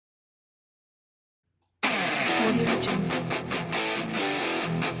Well,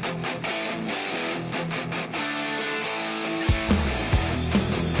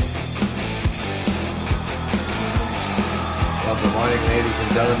 good morning, ladies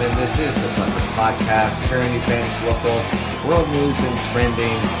and gentlemen. This is the Truckers Podcast, current events, local, world news, and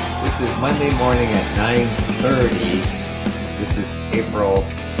trending. This is Monday morning at 9:30. This is April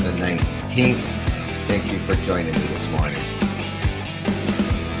the 19th. Thank you for joining me this morning.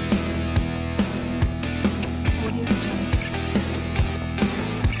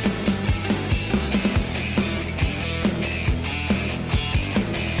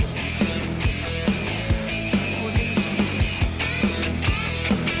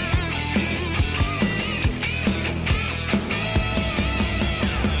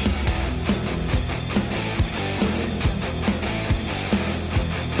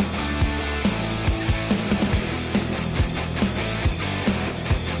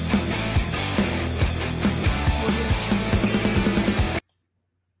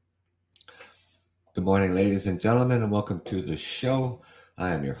 Good morning, ladies and gentlemen, and welcome to the show.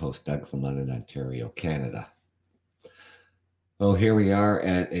 I am your host, Doug from London, Ontario, Canada. Well, here we are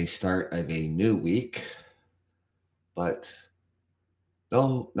at a start of a new week, but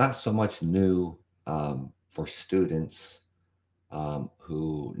no, not so much new for students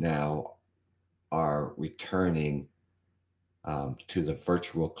who now are returning to the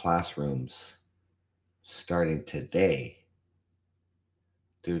virtual classrooms starting today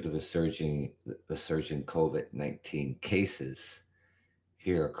due to the surging COVID-19 cases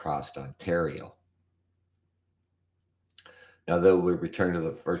here across Ontario. Now, though we return to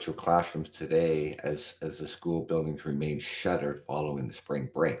the virtual classrooms today as the school buildings remain shuttered following the spring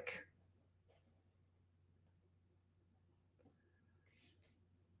break.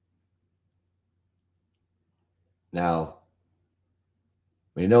 Now,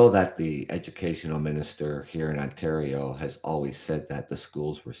 we know that the educational minister here in Ontario has always said that the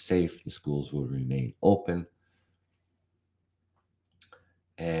schools were safe, the schools will remain open.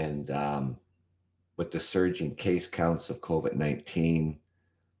 And with the surging case counts of COVID-19,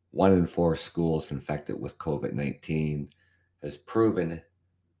 1 in 4 schools infected with COVID-19 has proven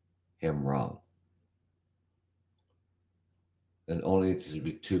him wrong. And only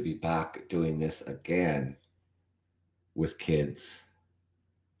to be back doing this again with kids,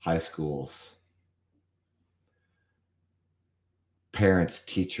 high schools, parents,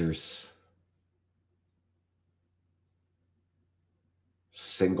 teachers,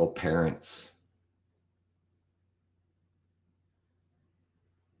 single parents.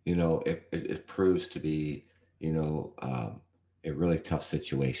 You know, it proves to be, a really tough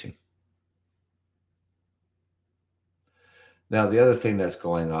situation. Now, the other thing that's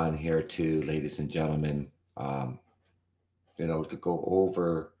going on here too, ladies and gentlemen, to go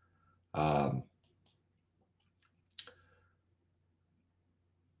over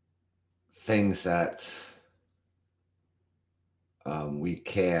things that we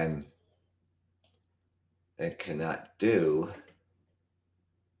can and cannot do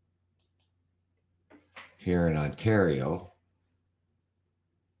here in Ontario,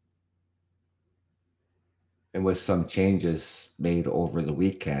 and with some changes made over the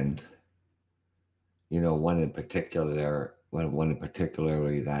weekend, one in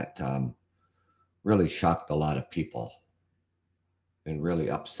particularly that really shocked a lot of people and really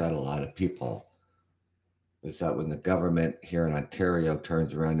upset a lot of people is that when the government here in Ontario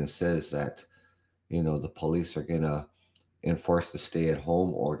turns around and says that, the police are going to enforce the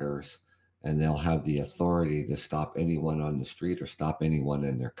stay-at-home orders and they'll have the authority to stop anyone on the street or stop anyone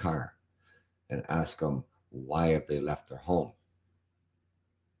in their car and ask them why have they left their home.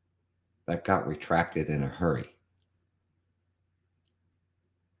 That got retracted in a hurry.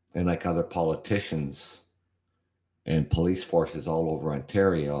 And like other politicians and police forces all over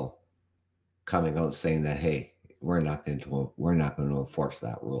Ontario coming out saying that, hey, we're not going to enforce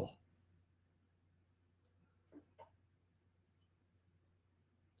that rule.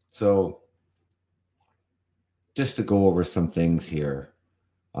 So just to go over some things here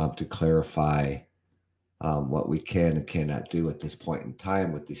to clarify what we can and cannot do at this point in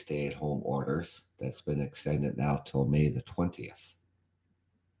time with the stay-at-home orders that's been extended now till May the 20th.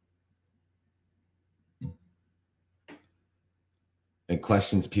 And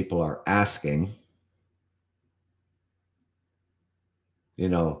questions people are asking,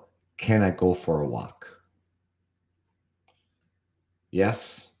 can I go for a walk?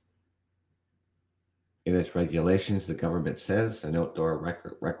 Yes. In its regulations, the government says an outdoor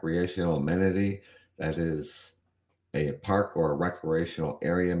recreational amenity, that is a park or a recreational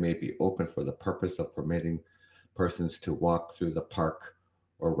area, may be open for the purpose of permitting persons to walk through the park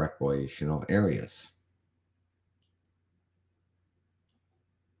or recreational areas.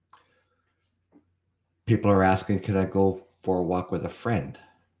 People are asking, can I go for a walk with a friend?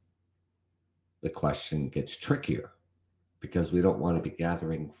 The question gets trickier because we don't want to be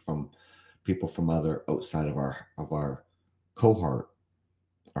gathering from people from other outside of our cohort,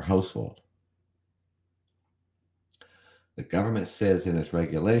 our household. The government says in its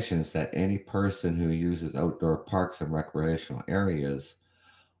regulations that any person who uses outdoor parks and recreational areas,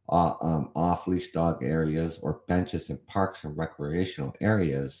 off-leash dog areas, or benches in parks and recreational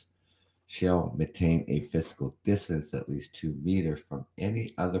areas shall maintain a physical distance at least 2 meters from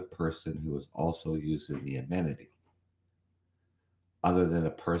any other person who is also using the amenity, other than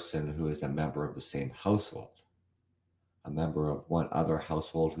a person who is a member of the same household, a member of one other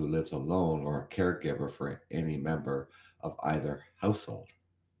household who lives alone, or a caregiver for any member of either household.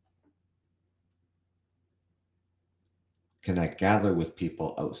 Can I gather with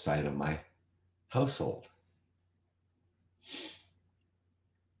people outside of my household?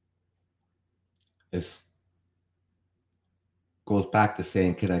 This goes back to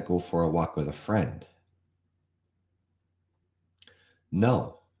saying, can I go for a walk with a friend?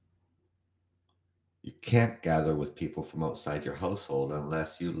 No. You can't gather with people from outside your household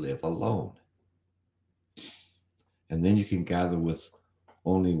unless you live alone. And then you can gather with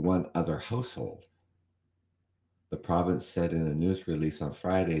only one other household. The province said in a news release on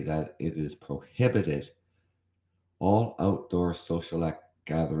Friday that it is prohibited all outdoor social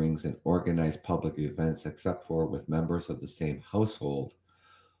gatherings and organized public events except for with members of the same household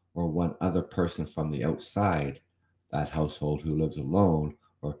or one other person from the outside that household who lives alone,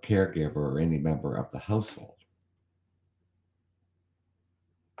 or caregiver, or any member of the household.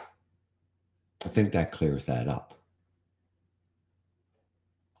 I think that clears that up.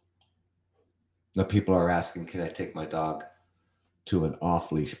 Now, people are asking, can I take my dog to an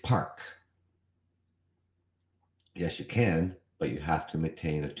off-leash park? Yes, you can, but you have to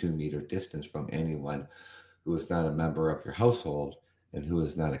maintain a 2-meter distance from anyone who is not a member of your household and who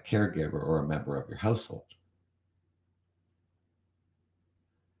is not a caregiver or a member of your household.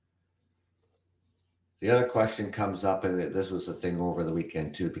 The other question comes up, and this was a thing over the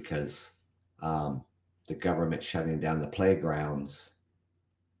weekend too, because the government shutting down the playgrounds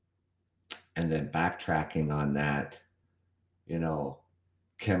and then backtracking on that,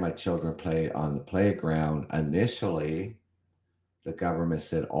 can my children play on the playground? Initially, the government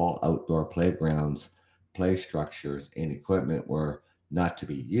said all outdoor playgrounds, play structures, and equipment were not to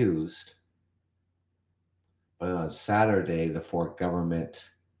be used. But on Saturday, the Ford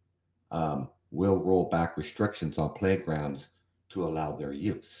government will roll back restrictions on playgrounds to allow their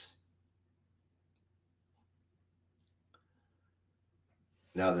use.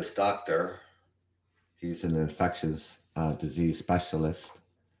 Now, this doctor, he's an infectious disease specialist,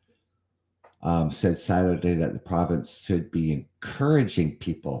 said Saturday that the province should be encouraging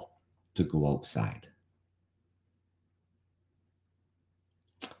people to go outside.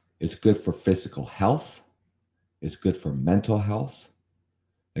 It's good for physical health. It's good for mental health,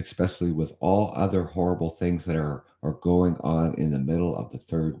 especially with all other horrible things that are going on in the middle of the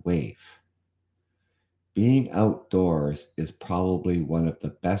third wave. Being outdoors is probably one of the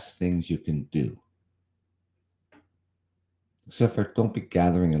best things you can do. Except for don't be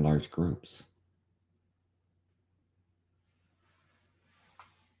gathering in large groups.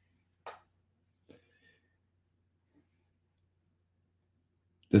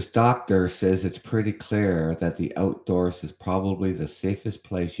 This doctor says it's pretty clear that the outdoors is probably the safest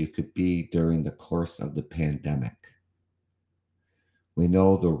place you could be during the course of the pandemic. We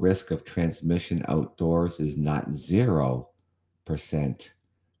know the risk of transmission outdoors is not 0%,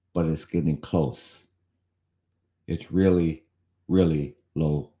 but it's getting close. It's really, really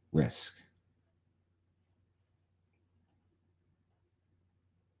low risk.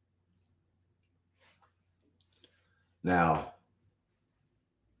 Now,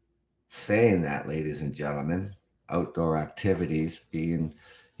 saying that, ladies and gentlemen, outdoor activities being,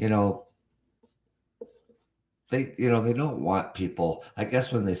 they don't want people, I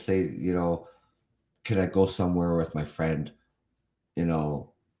guess when they say, can I go somewhere with my friend, and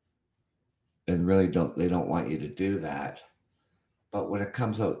really they don't want you to do that. But when it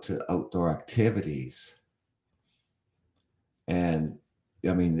comes out to outdoor activities, and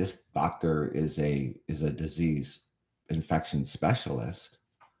I mean, this doctor is a disease infection specialist,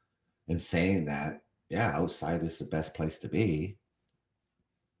 and saying that, yeah, outside is the best place to be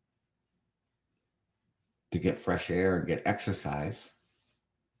to get fresh air and get exercise.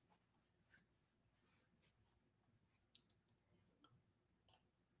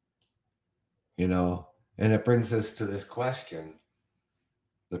 And it brings us to this question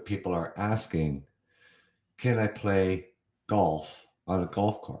that people are asking, can I play golf on a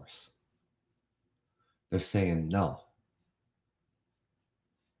golf course? They're saying no.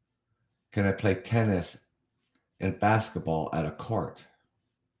 Can I play tennis and basketball at a court?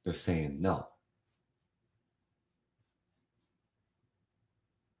 They're saying no.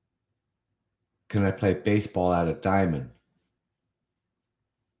 Can I play baseball at a diamond?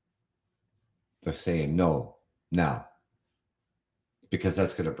 They're saying no now because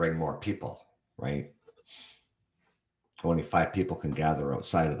that's going to bring more people, right? Only 5 people can gather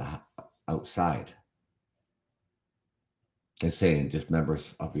outside. And saying just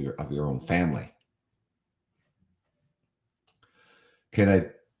members of your own family. Can I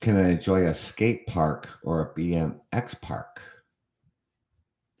enjoy a skate park or a BMX park?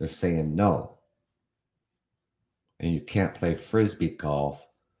 They're saying no. And you can't play frisbee golf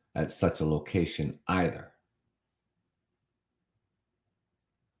at such a location either.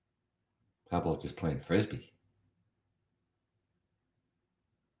 How about just playing frisbee?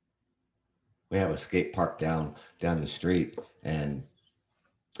 We have a skate park down the street, and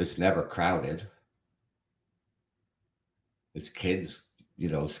it's never crowded. It's kids,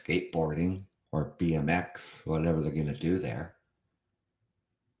 skateboarding or BMX, whatever they're going to do there.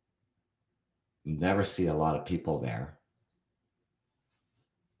 You never see a lot of people there.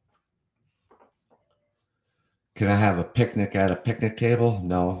 Can I have a picnic at a picnic table?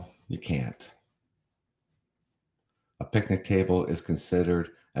 No, you can't. A picnic table is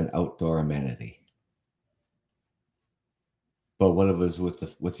considered an outdoor amenity. But what if it was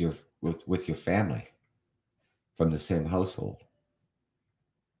with your family from the same household?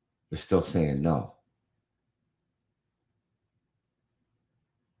 They're still saying no.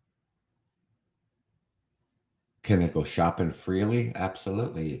 Can I go shopping freely?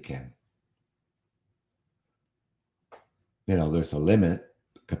 Absolutely, you can. There's a limit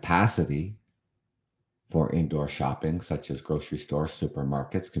capacity for indoor shopping, such as grocery stores,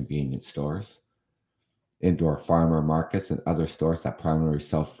 supermarkets, convenience stores, indoor farmer markets, and other stores that primarily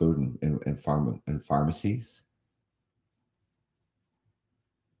sell food and pharmacies.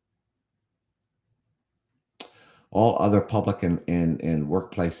 All other public and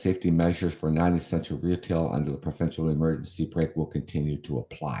workplace safety measures for non-essential retail under the provincial emergency brake will continue to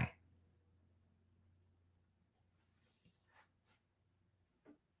apply.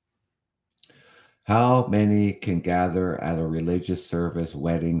 How many can gather at a religious service,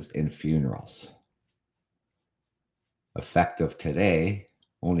 weddings, and funerals? Effective today,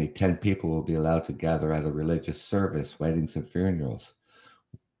 only 10 people will be allowed to gather at a religious service, weddings, and funerals,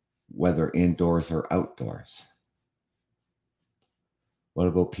 whether indoors or outdoors. What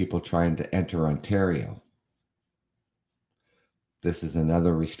about people trying to enter Ontario? This is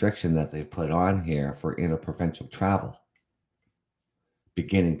another restriction that they've put on here for interprovincial travel.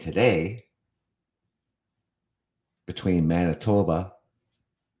 Beginning today, between Manitoba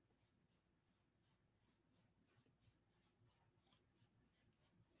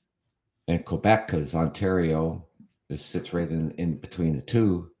and Quebec, because Ontario sits right in between the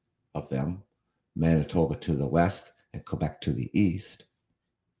two of them, Manitoba to the west and Quebec to the east.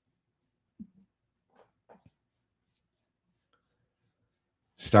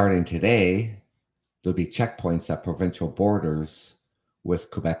 Starting today, there'll be checkpoints at provincial borders with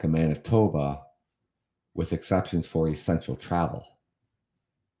Quebec and Manitoba, with exceptions for essential travel.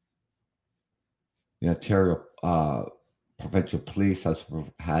 The Ontario Provincial Police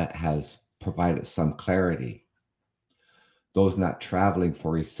has provided some clarity. Those not traveling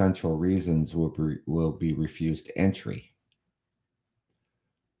for essential reasons will be refused entry.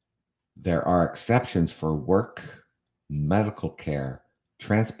 There are exceptions for work, medical care,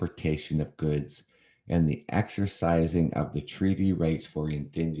 transportation of goods, and the exercising of the treaty rights for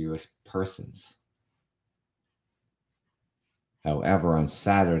Indigenous persons. However, on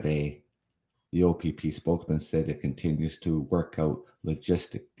Saturday, the OPP spokesman said it continues to work out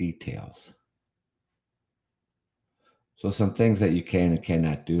logistic details. So some things that you can and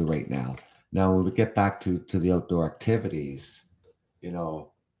cannot do right now. Now, when we get back to the outdoor activities, I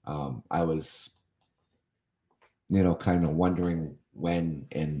was, kind of wondering when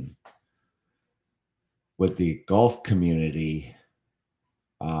with the golf community,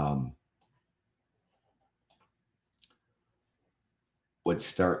 would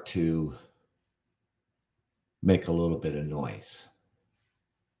start to make a little bit of noise.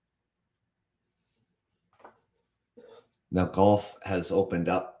 Now, golf has opened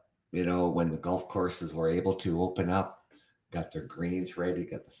up, when the golf courses were able to open up, got their greens ready,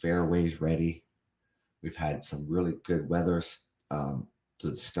 got the fairways ready. We've had some really good weather to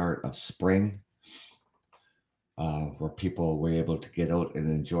the start of spring, where people were able to get out and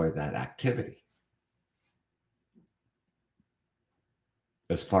enjoy that activity.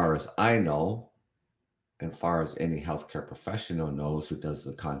 As far as I know, as far as any healthcare professional knows who does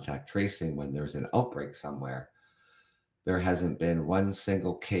the contact tracing, when there's an outbreak somewhere, there hasn't been one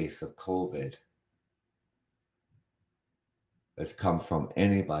single case of COVID that's come from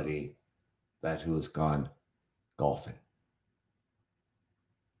anybody who has gone golfing.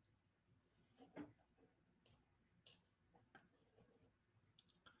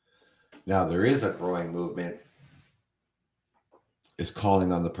 Now, there is a growing movement is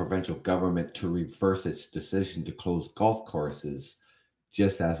calling on the provincial government to reverse its decision to close golf courses,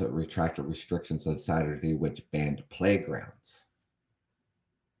 just as it retracted restrictions on Saturday, which banned playgrounds,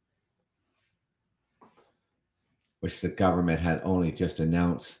 which the government had only just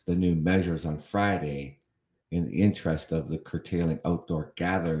announced the new measures on Friday in the interest of the curtailing outdoor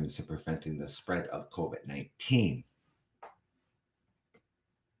gatherings and preventing the spread of COVID-19.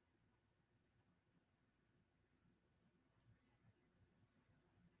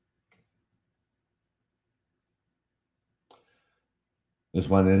 This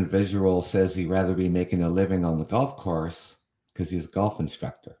one individual says he'd rather be making a living on the golf course because he's a golf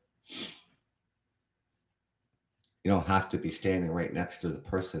instructor. You don't have to be standing right next to the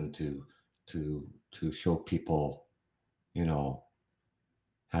person to show people, you know,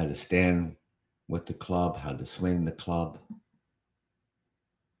 how to stand with the club, how to swing the club.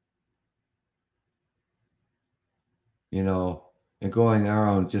 You know, and going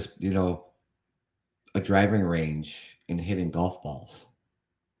around just, a driving range and hitting golf balls.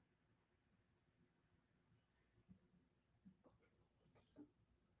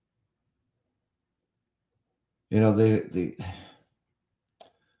 The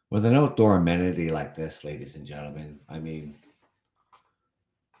with an outdoor amenity like this, ladies and gentlemen, I mean,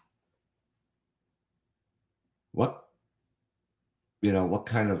 what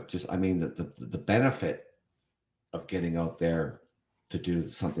kind of the benefit of getting out there to do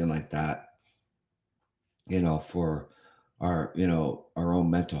something like that, for our own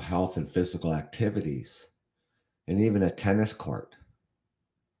mental health and physical activities, and even a tennis court.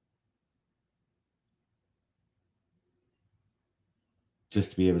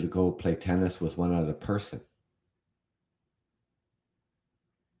 Just to be able to go play tennis with one other person.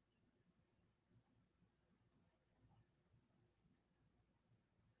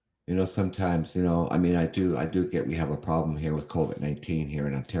 Sometimes, I do get we have a problem here with COVID-19 here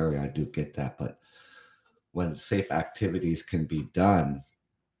in Ontario. I do get that. But when safe activities can be done,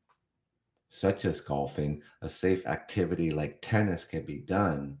 such as golfing, a safe activity like tennis can be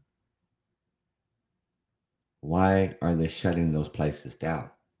done, why are they shutting those places down?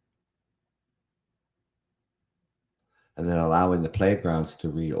 And then allowing the playgrounds to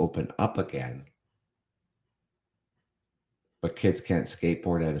reopen up again. But kids can't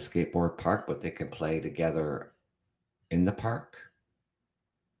skateboard at a skateboard park, but they can play together in the park?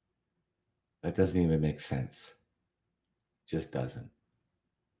 That doesn't even make sense. Just doesn't.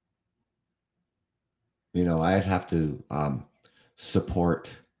 I'd have to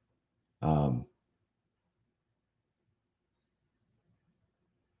support the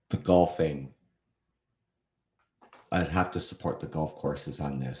golfing. I'd have to support the golf courses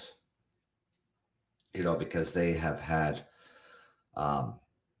on this, because they have had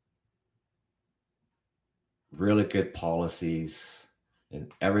really good policies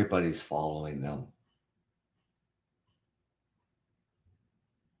and everybody's following them.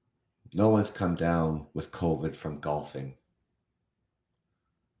 No one's come down with COVID from golfing.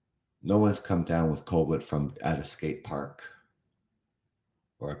 No one's come down with COVID from at a skate park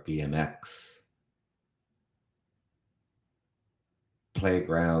or a BMX.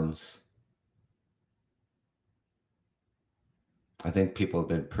 Playgrounds. I think people have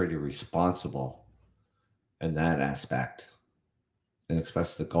been pretty responsible in that aspect. And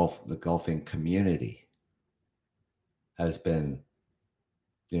especially the golfing community has been,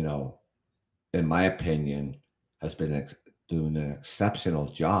 in my opinion, has been doing an exceptional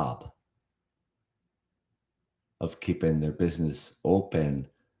job of keeping their business open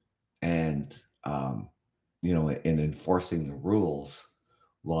and, in enforcing the rules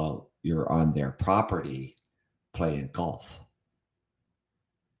while you're on their property playing golf.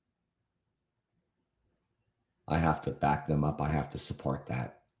 I have to back them up. I have to support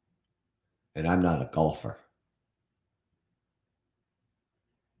that. And I'm not a golfer.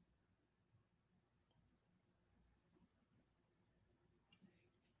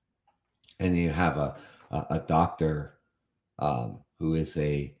 And you have a doctor who is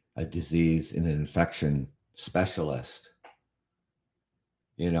a disease and an infection specialist,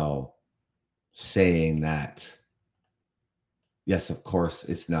 saying that, yes, of course,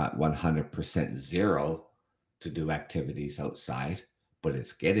 it's not 100% zero to do activities outside, but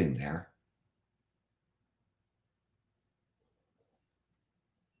it's getting there.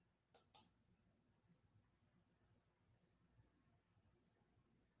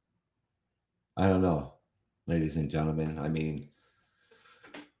 I don't know, ladies and gentlemen. I mean,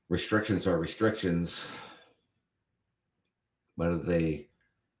 restrictions are restrictions. Whether they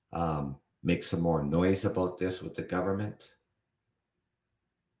make some more noise about this with the government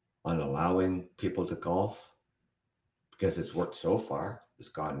on allowing people to golf, because it's worked so far. It's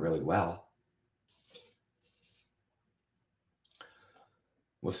gone really well.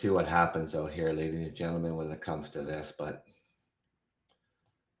 We'll see what happens out here, ladies and gentlemen, when it comes to this, but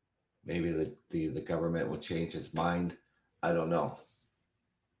maybe the government will change its mind. I don't know.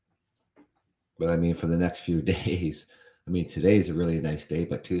 But I mean, for the next few days, I mean, today's a really nice day,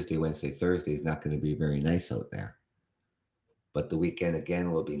 but Tuesday, Wednesday, Thursday is not going to be very nice out there. But the weekend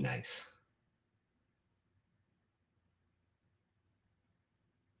again will be nice.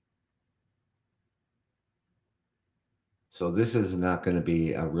 So this is not going to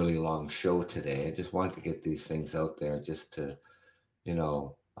be a really long show today. I just wanted to get these things out there just to,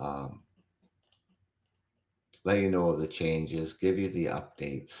 let you know of the changes, give you the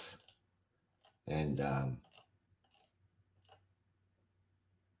updates, and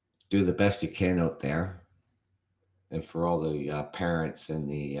do the best you can out there. And for all the parents and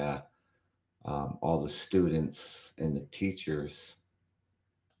the all the students and the teachers,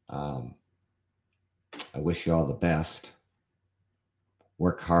 I wish you all the best.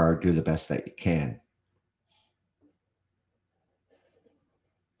 Work hard, do the best that you can.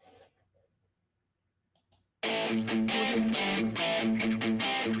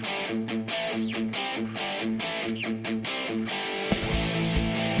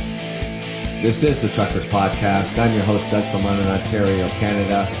 This is the Truckers Podcast. I'm your host, Doug from London, Ontario,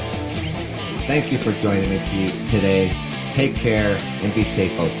 Canada. Thank you for joining me today. Take care and be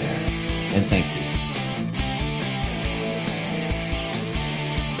safe out there. And thank you.